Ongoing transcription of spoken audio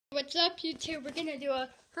What's up, YouTube? We're gonna do a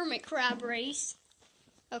hermit crab race.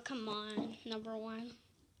 Oh, come on, number one.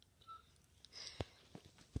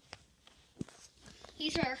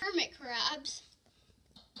 These are hermit crabs,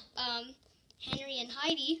 Henry and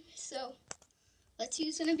Heidi. So let's see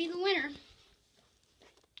who's gonna be the winner.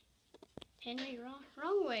 Henry,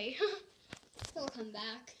 wrong way. He'll come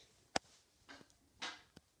back.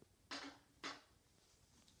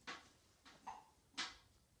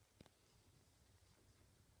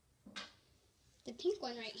 The pink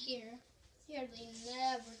one right here. He hardly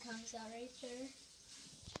never comes out right there.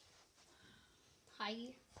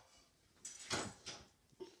 Heidi.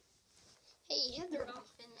 Hey, you have the wrong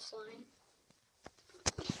finish line.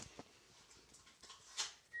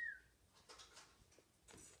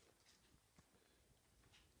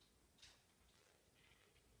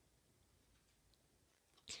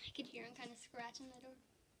 I could hear him kind of scratching the door.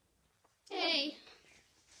 Hey!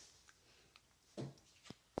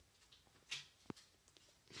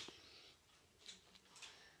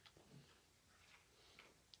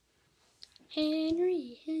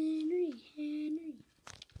 Henry.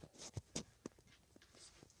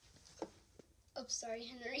 Oh, sorry,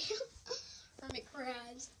 Henry. Hermit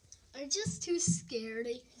crabs. I'm just too scared.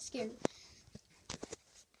 Scared.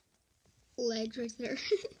 Legs right there.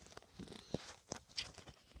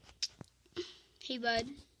 Hey, bud.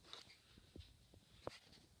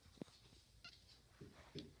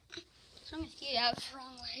 So I'm gonna have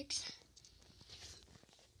strong legs.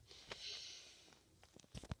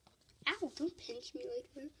 Ow, don't pinch me like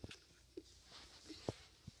that.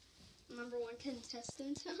 Number one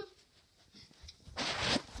contestant.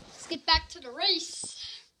 Let's get back to the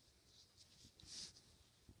race.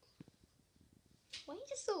 Why are you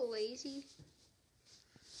just so lazy?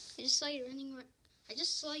 I just saw you running. I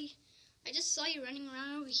just saw you running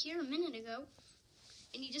around over here a minute ago,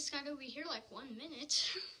 and you just got over here like 1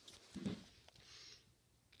 minute.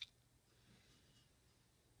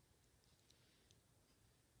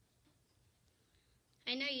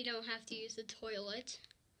 I know you don't have to use the toilet.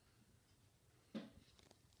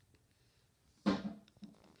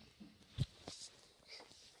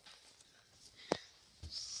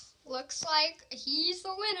 Looks like he's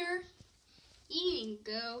the winner. He can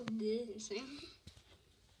go dancing.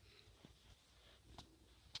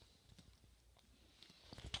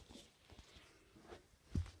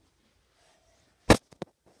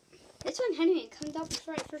 This one Henry comes up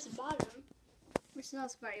before I first bought him, which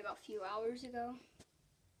was probably about a few hours ago.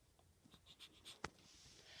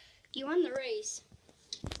 You won the race.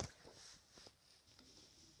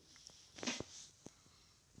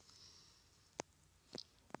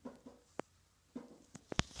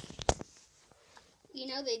 You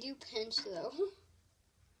know they do pinch though.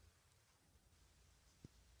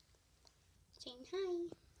 Saying hi.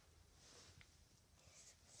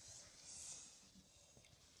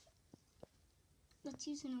 Let's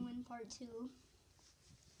use it in win part 2.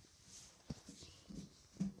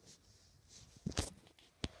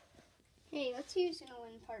 Hey, let's use it in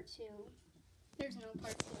win part 2. There's no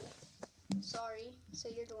part 2. Sorry, so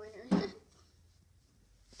you're the winner.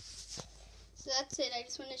 So that's it. I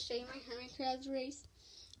just want to show you my hermit crabs race.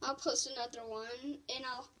 I'll post another one, and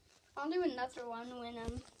I'll do another one when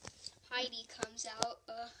Heidi comes out.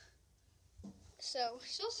 So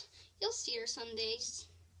you'll see her some days.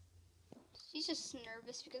 She's just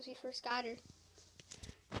nervous because we first got her.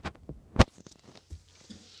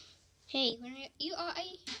 Hey, when I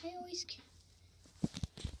always.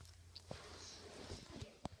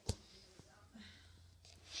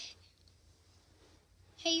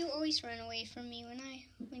 Hey, you always run away from me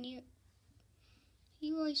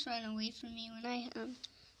you always run away from me when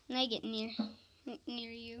I get near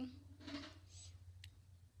you.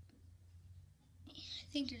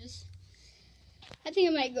 I think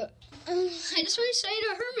I might go. I just want to say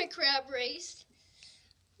the hermit crab race.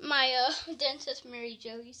 My dentist Mary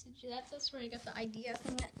Jo used to do that. That's where I got the idea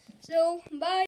from it. So bye.